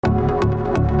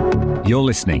You're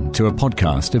listening to a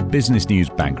podcast of Business News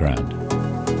Background,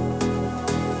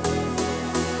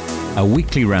 a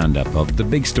weekly roundup of the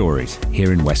big stories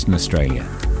here in Western Australia.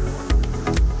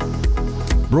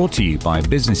 Brought to you by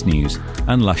Business News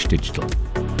and Lush Digital.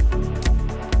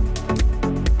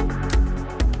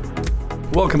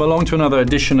 Welcome along to another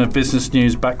edition of Business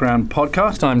News Background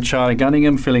Podcast. I'm Charlie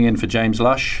Gunningham, filling in for James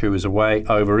Lush, who is away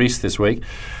over East this week.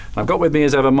 I've got with me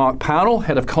as ever Mark Pownell,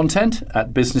 Head of Content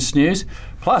at Business News.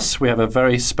 Plus, we have a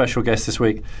very special guest this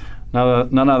week,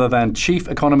 none other than Chief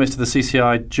Economist of the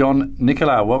CCI, John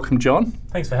Nicolau. Welcome, John.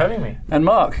 Thanks for having me. And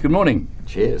Mark, good morning.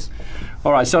 Cheers.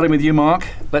 All right, starting with you, Mark.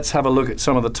 Let's have a look at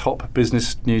some of the top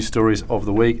business news stories of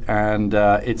the week. And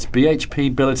it's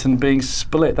BHP Billiton being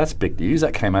split. That's big news.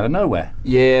 That came out of nowhere.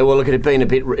 Yeah, well, look, it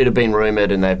had been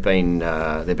rumoured, and they've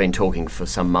been talking for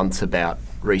some months about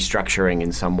restructuring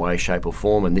in some way, shape or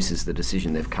form, and this is the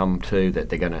decision they've come to, that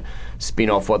they're going to spin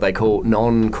off what they call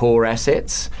non-core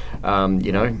assets.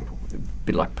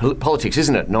 Bit like politics,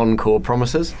 isn't it? Non-core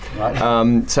promises.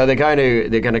 Right. So they're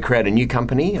going to create a new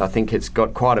company. I think it's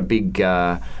got quite a big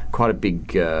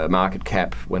market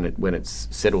cap when it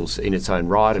settles in its own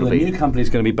right. So the new company is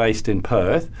going to be based in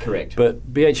Perth. Correct.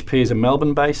 But BHP is a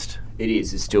Melbourne-based. It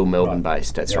is. It's still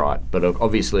Melbourne-based. That's right. But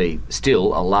obviously,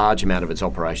 still a large amount of its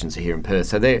operations are here in Perth.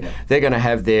 So they're going to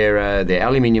have their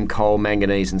aluminium, coal,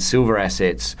 manganese, and silver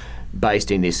assets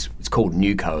based in this. It's called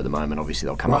Newco at the moment. Obviously,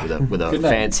 they'll come up with a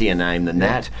fancier name than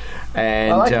that.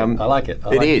 And I like it.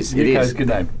 It is. Newco's a good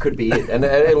name. Could be it. And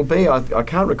it'll be. I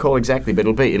can't recall exactly, but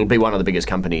it'll be one of the biggest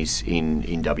companies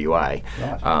in WA.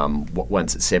 Right.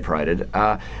 Once it's separated.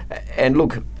 And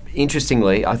look.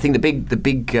 Interestingly, I think the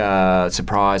big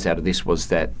surprise out of this was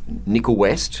that Nickel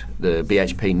West, the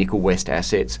BHP Nickel West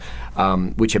assets,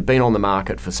 which have been on the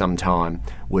market for some time,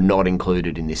 were not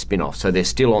included in this spin-off. So they're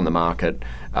still on the market,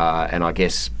 and I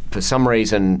guess for some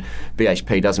reason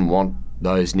BHP doesn't want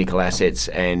those nickel assets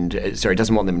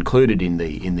doesn't want them included in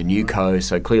the Newco.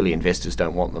 So clearly investors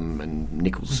don't want them, and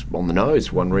nickel's on the nose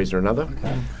for one reason or another.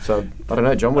 Okay. So I don't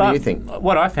know, John, what do you think?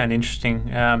 What I found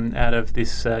interesting out of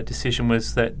this decision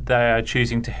was that they are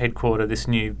choosing to headquarter this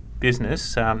new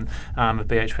business of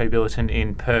BHP Billiton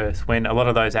in Perth, when a lot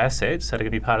of those assets that are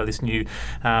going to be part of this new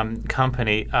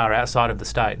company are outside of the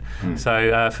state.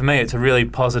 So for me, it's a really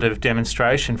positive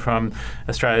demonstration from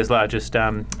Australia's largest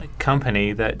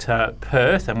company that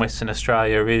Perth and Western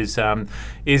Australia is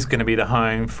going to be the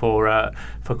home for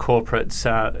corporates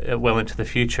well into the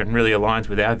future, and really aligns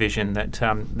with our vision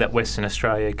that Western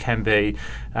Australia can be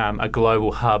a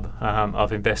global hub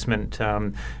of investment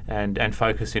and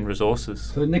focus in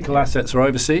resources. So the nickel assets are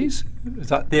overseas?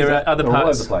 There are other parts. All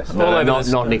over the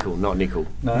place? Not nickel.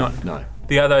 No.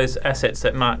 The others assets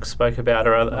that Mark spoke about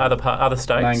are other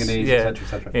states. Manganese,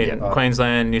 etc. In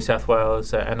Queensland, New South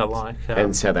Wales, and the like.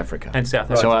 And South Africa.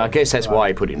 So I guess that's why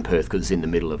you put it in Perth, because it's in the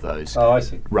middle of those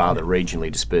rather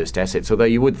regionally dispersed assets. Although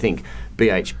you would think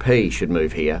BHP should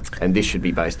move here, and this should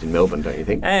be based in Melbourne, don't you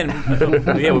think? And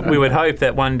we would hope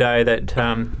that one day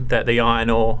that the iron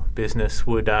ore business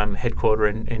would headquarter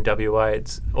in WA.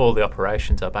 All the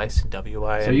operations are based in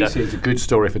WA. So you see it's a good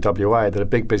story for WA that a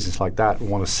big business like that will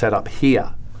want to set up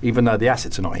here, even though the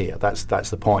assets are not here. That's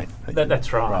the point.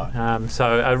 That's right.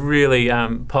 So a really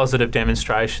positive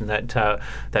demonstration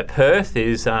that Perth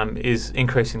is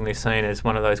increasingly seen as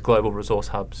one of those global resource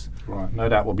hubs. Right. No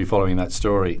doubt we'll be following that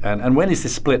story. And when is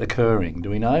this split occurring?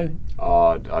 Do we know?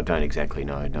 Oh, I don't exactly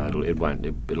know. No, it won't.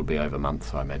 It'll be over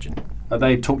months, I imagine.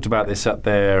 They talked about this at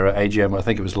their AGM, I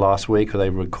think it was last week, where they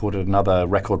recorded another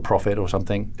record profit or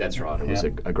something. That's right. It was a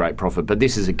great profit. But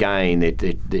this is, again,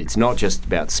 it's not just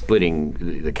about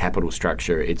splitting the capital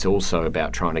structure. It's also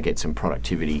about trying to get some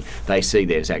productivity. They see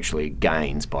there's actually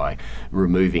gains by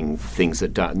removing things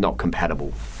that are not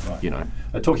compatible, Right.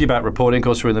 Talking about reporting, of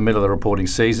course, we're in the middle of the reporting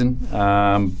season.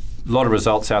 A lot of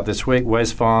results out this week.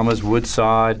 Wesfarmers,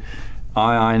 Woodside,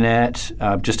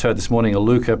 IINet, just heard this morning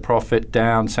Iluka profit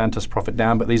down, Santos profit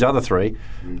down, but these other three,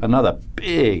 another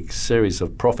big series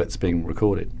of profits being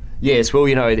recorded. Yes, well,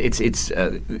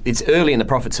 it's early in the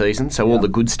profit season, so all the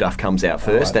good stuff comes out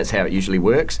first. Right. That's how it usually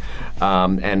works.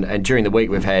 And during the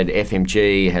week, we've had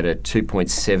FMG had a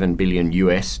 $2.7 billion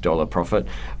US profit.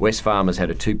 Wesfarmers had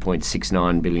a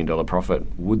 $2.69 billion profit.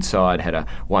 Woodside had a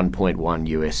 $1.1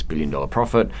 US billion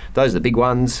profit. Those are the big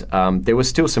ones. There was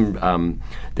still some.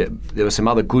 There were some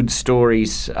other good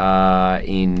stories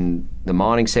in the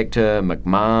mining sector.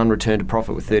 Macmahon returned to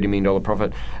profit with $30 million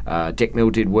profit.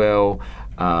 Decmil did well.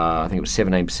 I think it was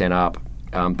 17% up.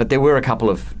 But there were a couple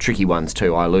of tricky ones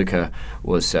too. Iluka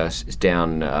was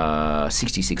down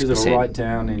 66%. Is it a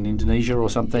write-down in Indonesia or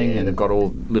something? Yeah, they've got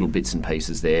all little bits and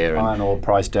pieces there. Iron ore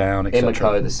price down, etc.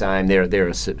 Emeco the same. They're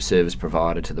a service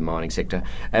provider to the mining sector.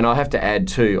 And I have to add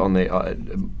too on the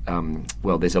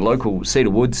there's a local Cedar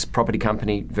Woods property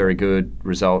company, very good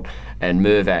result, and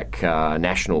Mirvac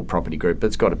National Property Group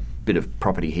that's got a bit of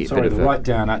property here. Sorry, the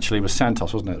write-down actually was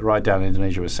Santos, wasn't it? The write-down in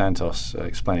Indonesia was Santos,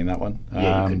 explaining that one.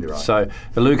 Yeah, you could be right. So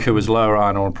Iluka was lower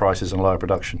iron ore prices and lower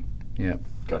production. Yeah.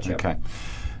 Gotcha. Okay.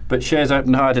 But shares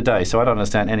opened higher today, so I don't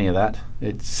understand any of that.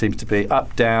 It seems to be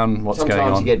up, down, what's going on?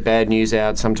 Sometimes you get bad news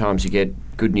out, sometimes you get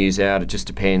good news out. It just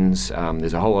depends.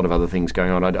 There's a whole lot of other things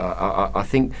going on. I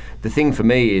think the thing for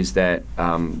me is that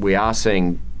we are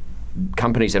seeing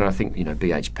companies, and I think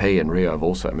BHP and Rio have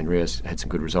also. I mean, Rio's had some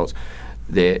good results.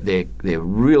 They're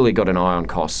really got an eye on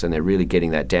costs, and they're really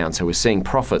getting that down. So we're seeing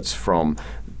profits from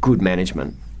good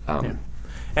management.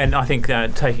 And I think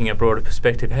taking a broader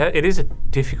perspective, it is a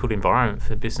difficult environment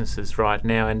for businesses right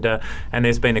now, and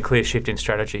there's been a clear shift in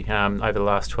strategy over the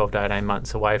last 12 to 18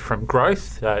 months away from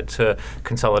growth to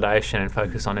consolidation and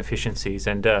focus on efficiencies.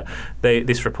 And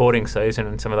this reporting season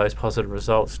and some of those positive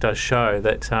results does show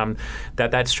that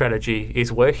that strategy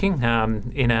is working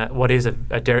in what is a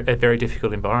very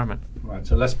difficult environment. Right,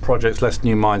 so less projects, less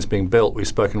new mines being built. We've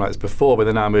spoken about this before, but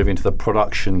they're now moving to the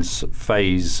production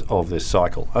phase of this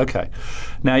cycle. Okay.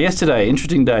 Now, yesterday,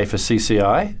 interesting day for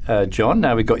CCI. John,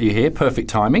 now we've got you here. Perfect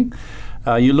timing.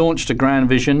 You launched a grand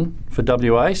vision for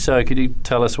WA, so could you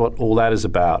tell us what all that is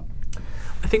about?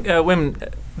 I think when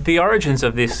the origins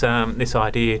of this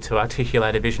idea to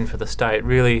articulate a vision for the state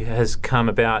really has come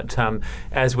about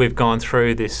as we've gone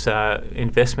through this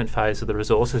investment phase of the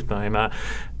resources boom.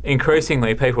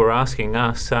 Increasingly, people are asking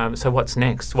us, so what's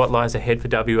next? What lies ahead for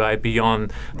WA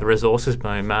beyond the resources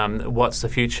boom? What's the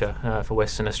future for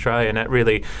Western Australia? And that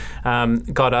really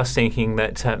got us thinking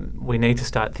that we need to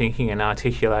start thinking and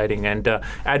articulating and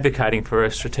advocating for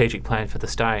a strategic plan for the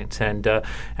state. And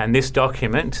this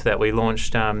document that we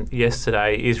launched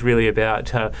yesterday is really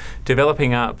about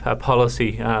developing up a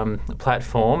policy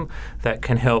platform that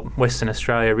can help Western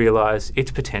Australia realise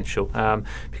its potential,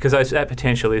 because that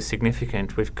potential is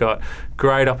significant. We've got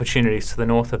great opportunities to the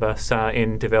north of us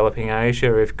in developing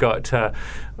Asia. We've got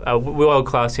a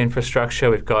world-class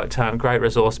infrastructure. We've got great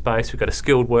resource base. We've got a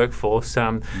skilled workforce,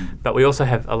 but we also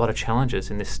have a lot of challenges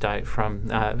in this state, from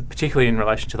particularly in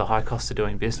relation to the high cost of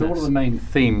doing business. So, what are the main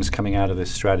themes coming out of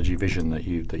this strategy vision that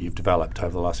you've developed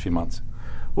over the last few months?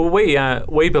 Well,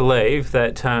 we believe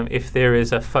that if there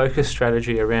is a focused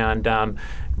strategy around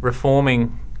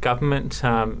reforming government,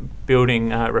 building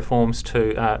reforms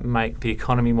to make the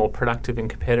economy more productive and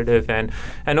competitive,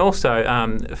 and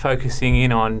also focusing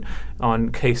in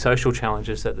on key social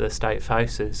challenges that the state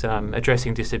faces,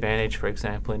 addressing disadvantage, for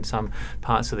example, in some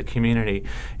parts of the community.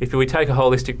 If we take a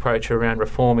holistic approach around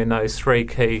reform in those three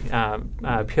key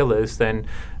pillars, then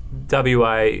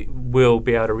WA will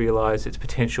be able to realise its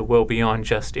potential well beyond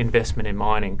just investment in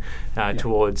mining,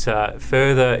 towards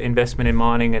further investment in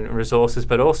mining and resources,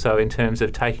 but also in terms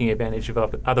of taking advantage of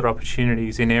other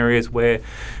opportunities in areas where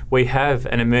we have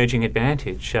an emerging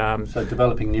advantage. So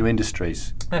developing new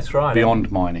industries. That's right.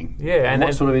 Beyond mining. Yeah. And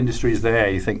what sort of industries there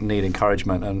you think need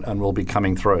encouragement and will be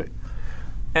coming through?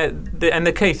 And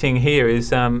the key thing here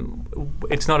is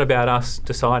it's not about us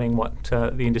deciding what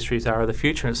the industries are of the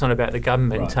future. It's not about the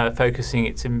government focusing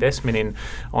its investment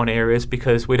on areas,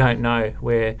 because we don't know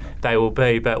where they will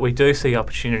be. But we do see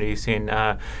opportunities in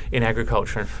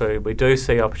agriculture and food. We do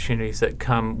see opportunities that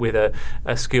come with a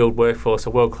skilled workforce, a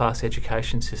world-class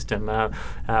education system.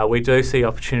 We do see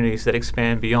opportunities that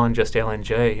expand beyond just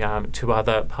LNG to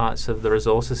other parts of the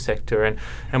resources sector.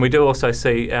 And we do also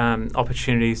see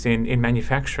opportunities in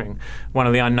manufacturing. One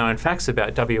of the unknown facts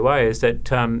about WA is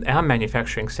that our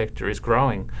manufacturing sector is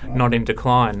growing, not in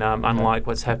decline, unlike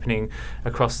what's happening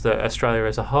across Australia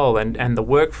as a whole, and the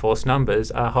workforce numbers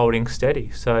are holding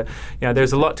steady. So,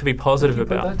 there's a lot to be positive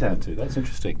about. Put that down to? That's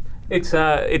interesting.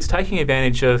 It's taking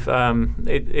advantage of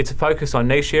it's a focus on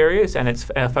niche areas, and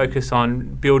it's our focus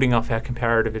on building off our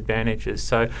comparative advantages.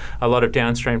 So a lot of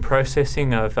downstream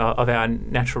processing of our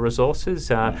natural resources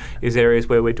is areas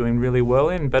where we're doing really well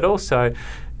in, but also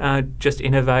just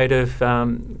innovative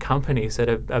companies that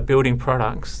are building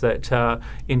products that are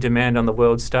in demand on the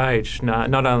world stage,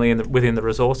 not only within the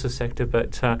resources sector,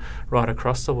 but right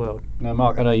across the world. Now,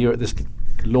 Mark, I know you're at this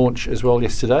launch as well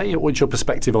yesterday. What's your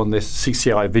perspective on this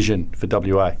CCI vision for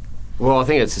WA? Well, I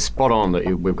think it's spot on that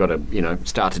we've got to,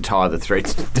 start to tie the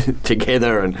threads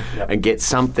together and get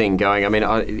something going. I mean,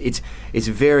 it's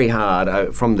very hard.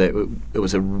 It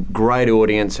was a great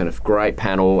audience and a great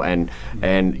panel, and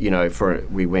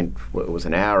it was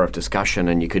an hour of discussion,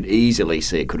 and you could easily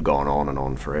see it could have gone on and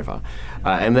on forever.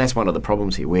 And that's one of the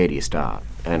problems here. Where do you start?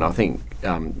 And I think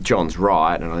John's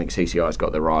right, and I think CCI's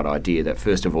got the right idea that,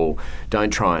 first of all, don't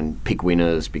try and pick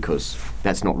winners, because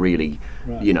that's not really,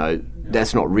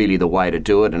 that's not really the way to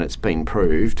do it, and it's been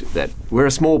proved that we're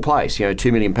a small place,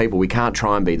 2 million people. We can't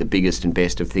try and be the biggest and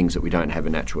best of things that we don't have a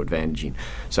natural advantage in.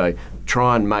 So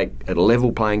try and make it a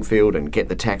level playing field and get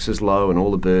the taxes low and all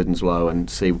the burdens low and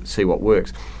see what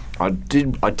works. I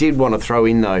did want to throw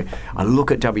in, though, I look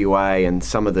at WA and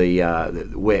some of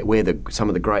some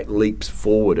of the great leaps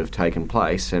forward have taken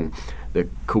place, and the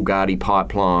Coolgardie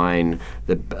pipeline,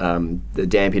 the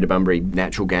Dampier to Bunbury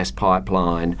natural gas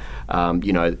pipeline,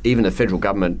 even the federal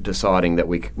government deciding that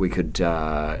we could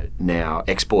now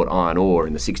export iron ore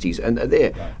in the 60s, and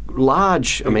they're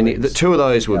large. I mean, the two of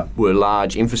those were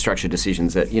large infrastructure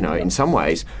decisions that in some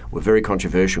ways were very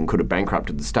controversial and could have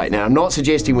bankrupted the state. Now, I'm not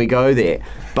suggesting we go there,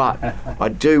 but I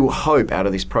do hope out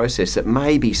of this process that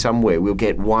maybe somewhere we'll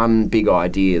get one big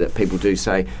idea that people do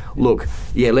say, look,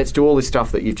 let's do all this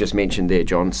stuff that you've just mentioned there,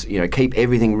 John. Keep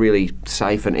everything really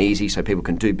safe and easy so people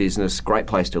can do business. Great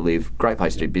place to live, great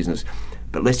place to do business.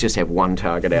 But let's just have one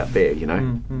target out there,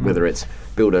 whether it's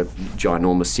build a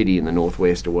ginormous city in the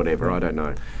northwest or whatever, I don't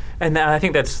know. And I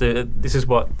think this is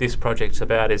what this project's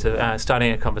about, is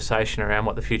starting a conversation around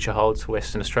what the future holds for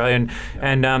Western Australia,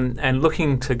 and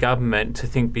looking to government to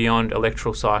think beyond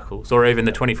electoral cycles or even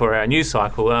the 24-hour news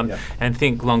cycle, and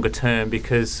think longer term,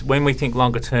 because when we think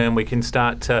longer term, we can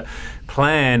start to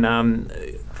plan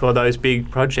for those big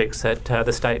projects that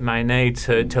the state may need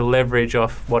to leverage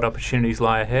off what opportunities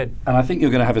lie ahead. And I think you're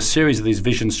going to have a series of these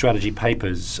vision strategy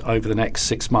papers over the next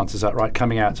 6 months, is that right?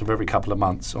 Coming out sort of every couple of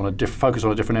months on focus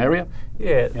on a different area?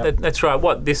 Yeah, that's right.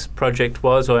 What this project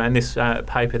was, and this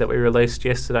paper that we released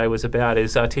yesterday was about,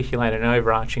 is articulating an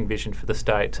overarching vision for the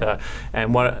state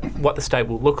and what the state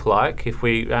will look like if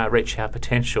we reach our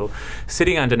potential.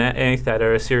 Sitting underneath that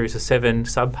are a series of 7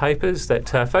 sub-papers that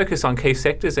focus on key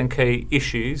sectors and key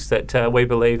issues that we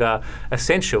believe are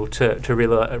essential to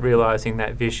realising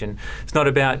that vision. It's not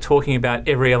about talking about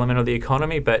every element of the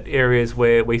economy, but areas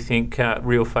where we think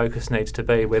real focus needs to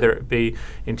be, whether it be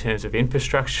in terms of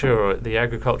infrastructure or the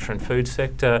agriculture and food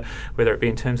sector, whether it be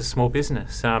in terms of small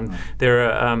business. There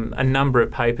are a number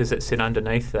of papers that sit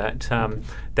underneath that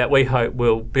that we hope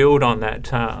will build on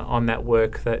that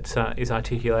work that is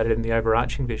articulated in the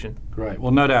overarching vision. Great.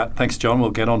 Well, no doubt. Thanks, John.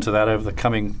 We'll get on to that over the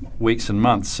coming weeks and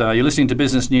months. You're listening to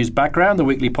Business News Background, the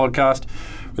weekly podcast,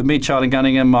 with me, Charlie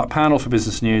Gunningham, Mark Pownall for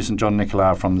Business News, and John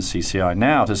Nicolau from the CCI.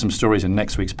 Now to some stories in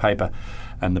next week's paper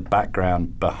and the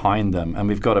background behind them. And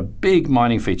we've got a big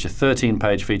mining feature,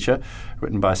 13-page feature,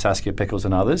 written by Saskia Pickles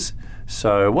and others.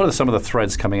 So what are some of the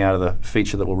threads coming out of the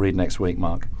feature that we'll read next week,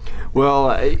 Mark? Well,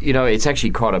 it's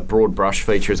actually quite a broad brush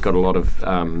feature. It's got a lot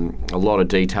of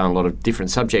detail, a lot of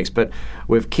different subjects. But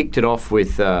we've kicked it off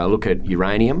with a look at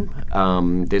uranium.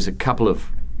 There's a couple of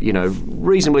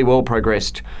reasonably well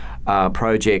progressed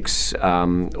projects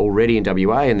already in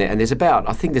WA, and there's about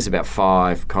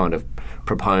 5 kind of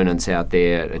proponents out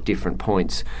there at different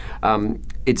points.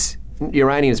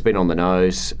 Uranium's been on the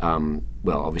nose.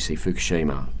 Well, obviously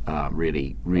Fukushima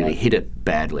really hit it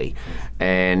badly,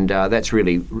 and that's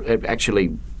really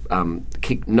actually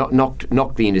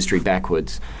knocked the industry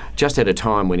backwards, just at a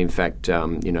time when, in fact,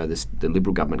 the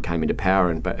Liberal government came into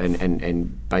power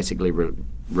and basically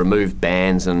removed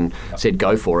bans and said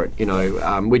go for it,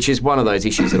 which is one of those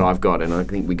issues that I've got, and I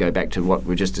think we go back to what we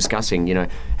were just discussing.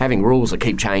 Having rules that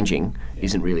keep changing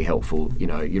isn't really helpful.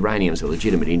 Uranium's a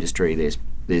legitimate industry.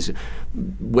 There's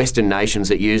Western nations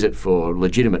that use it for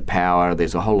legitimate power.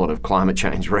 There's a whole lot of climate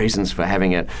change reasons for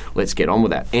having it. Let's get on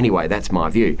with that. Anyway, that's my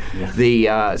view.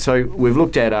 Yeah. So we've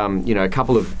looked at a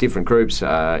couple of different groups.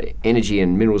 Energy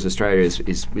and Minerals Australia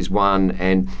is one,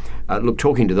 and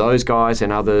talking to those guys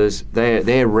and others,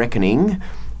 they're reckoning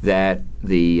that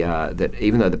that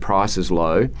even though the price is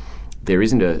low, there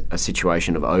isn't a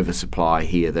situation of oversupply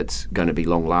here that's going to be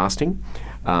long lasting.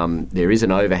 There is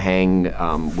an overhang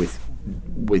with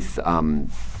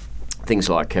things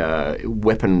like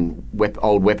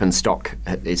old weapon stock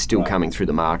is still coming through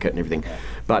the market and everything.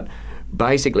 But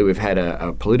basically we've had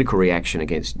a political reaction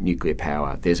against nuclear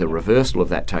power. There's a reversal of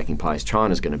that taking place.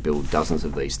 China's going to build dozens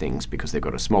of these things because they've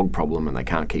got a smog problem and they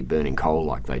can't keep burning coal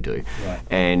like they do. Right.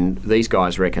 And these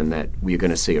guys reckon that we're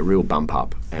going to see a real bump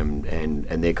up, and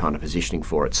they're kind of positioning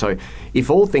for it. So if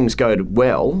all things go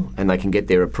well and they can get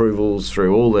their approvals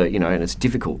through all the, and it's a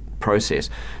difficult process,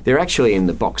 they're actually in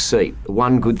the box seat.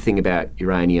 One good thing about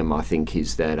uranium, I think,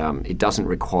 is that it doesn't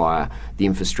require the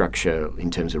infrastructure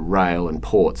in terms of rail and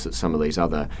ports that some of these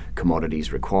other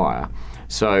commodities require.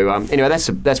 So anyway,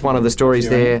 that's one of the stories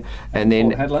there. And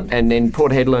then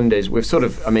Port Hedland is, we've sort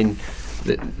of,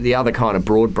 the other kind of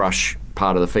broad brush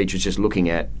part of the feature is just looking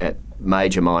at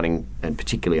major mining, and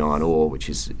particularly iron ore, which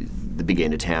is the big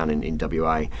end of town in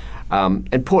WA.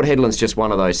 And Port Hedland's just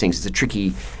one of those things. It's a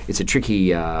tricky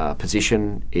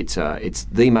position. It's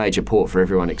the major port for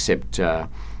everyone except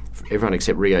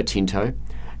Rio Tinto.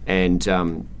 And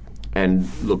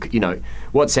look,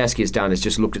 what Saskia's done is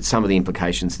just looked at some of the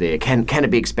implications there. Can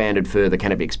it be expanded further?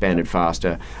 Can it be expanded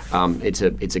faster? It's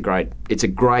a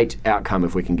great outcome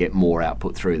if we can get more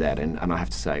output through that. And I have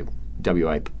to say,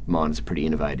 WA miners are pretty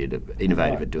innovative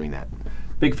at doing that.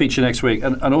 Big feature next week.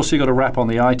 And also you've got a wrap on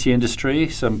the IT industry.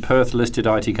 Some Perth-listed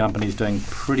IT companies doing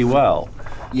pretty well.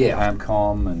 Yeah.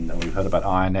 Amcom, and we've heard about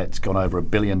IronNet's gone over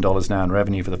 $1 billion now in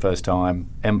revenue for the first time,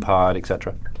 Empire,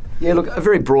 etc. Yeah, look, a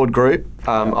very broad group,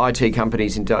 IT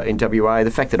companies in WA.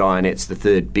 The fact that IronNet's the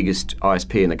third biggest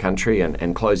ISP in the country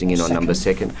and closing in on number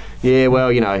second. Yeah, well,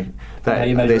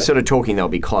 they're sort of talking they'll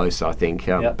be close, I think.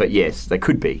 But yes, they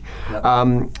could be.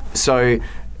 Yep. So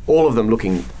all of them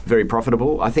looking very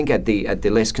profitable. I think at the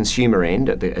less consumer end,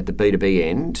 at the B2B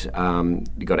end,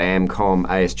 you've got Amcom,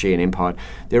 ASG and Empire.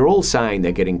 They're all saying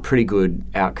they're getting pretty good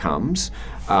outcomes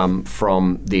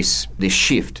from this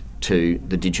shift to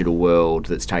the digital world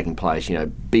that's taking place.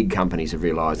 Big companies have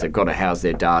realised they've got to house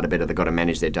their data better, they've got to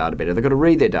manage their data better, they've got to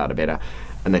read their data better,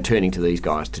 and they're turning to these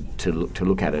guys to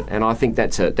look at it. And I think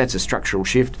that's a structural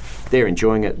shift. They're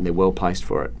enjoying it and they're well placed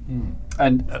for it. Mm.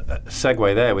 And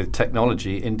segue there with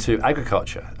technology into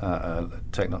agriculture,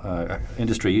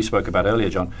 industry you spoke about earlier,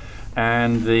 John,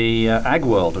 and the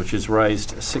Agworld, which has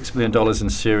raised $6 million in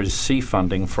Series C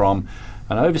funding from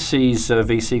an overseas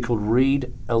VC called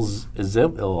Reed I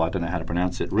don't know how to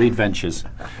pronounce it. Reed Ventures.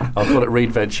 I'll call it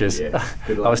Reed Ventures. Yeah,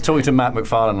 I was talking to Matt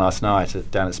McFarlane last night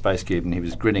down at Space Cube, and he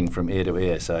was grinning from ear to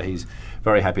ear. So he's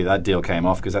very happy that deal came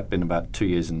off, because that's been about 2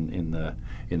 years in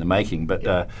the making.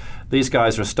 But these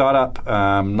guys are a startup.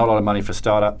 Not a lot of money for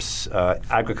startups.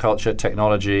 Agriculture,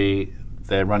 technology.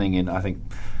 They're running in, I think,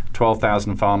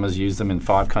 12,000 farmers use them in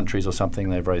 5 countries or something.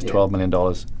 They've raised $12 million.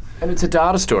 And it's a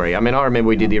data story. I remember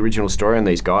we did the original story on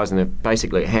these guys, and they're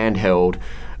basically handheld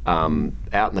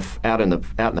out in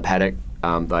the paddock.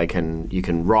 You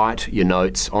can write your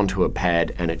notes onto a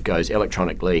pad, and it goes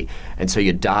electronically, and so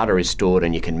your data is stored,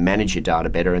 and you can manage your data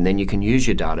better, and then you can use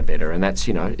your data better. And that's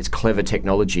it's clever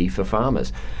technology for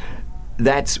farmers.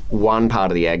 That's one part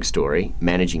of the ag story,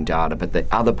 managing data. But the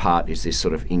other part is this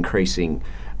sort of increasing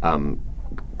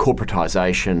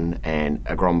corporatisation and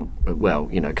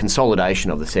consolidation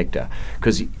of the sector,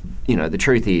 because the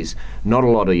truth is not a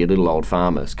lot of your little old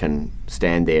farmers can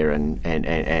stand there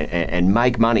and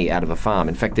make money out of a farm.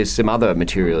 In fact, there's some other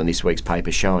material in this week's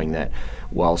paper showing that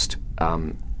whilst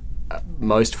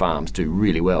most farms do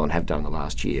really well and have done the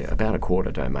last year, about a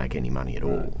quarter don't make any money at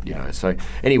all. So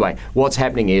anyway, what's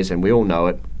happening is, and we all know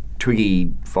it,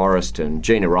 Twiggy Forrest and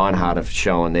Gina Reinhardt have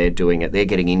shown they're doing it. They're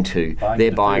getting into,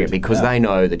 they're buying it because they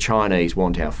know the Chinese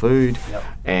want our food. Yep.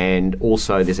 And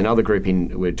also there's another group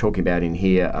we're talking about in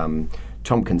here,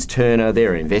 Tompkins Turner.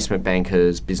 They're investment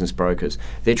bankers, business brokers.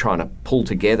 They're trying to pull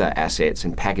together assets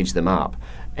and package them up,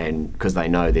 and because they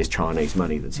know there's Chinese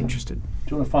money that's interested.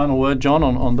 Do you want a final word, John,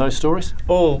 on those stories?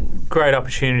 All great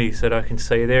opportunities that I can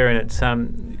see there,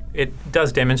 and it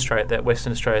does demonstrate that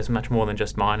Western Australia is much more than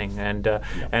just mining, and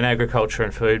agriculture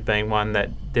and food being one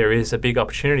that there is a big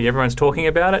opportunity. Everyone's talking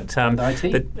about it. And IT.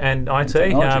 And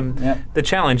IT. The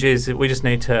challenge is that we just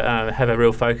need to have a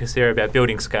real focus there about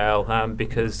building scale,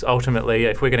 because ultimately,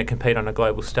 if we're going to compete on a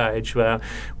global stage,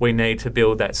 we need to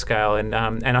build that scale, and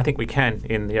I think we can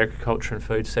in the agriculture and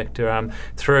food sector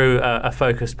through a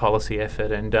focused policy effort,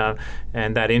 and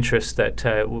that interest that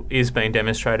is being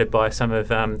demonstrated by some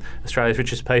of Australia's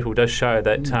richest people does show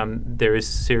that there is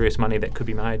serious money that could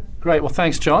be made. Great. Well,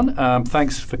 thanks, John.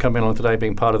 Thanks for coming on today,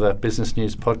 being part of the Business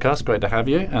News podcast. Great to have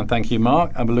you. And thank you,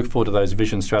 Mark. And we look forward to those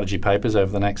vision strategy papers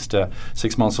over the next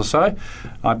 6 months or so.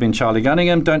 I've been Charlie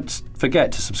Gunningham. Don't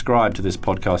forget to subscribe to this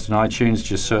podcast in iTunes.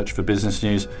 Just search for Business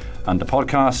News under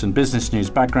podcasts, and Business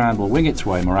News Background will wing its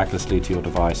way miraculously to your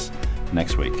device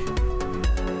next week.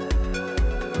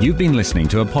 You've been listening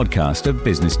to a podcast of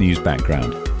Business News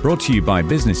Background, brought to you by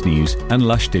Business News and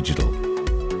Lush Digital.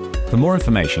 For more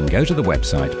information, go to the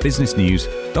website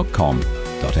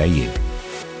businessnews.com.au.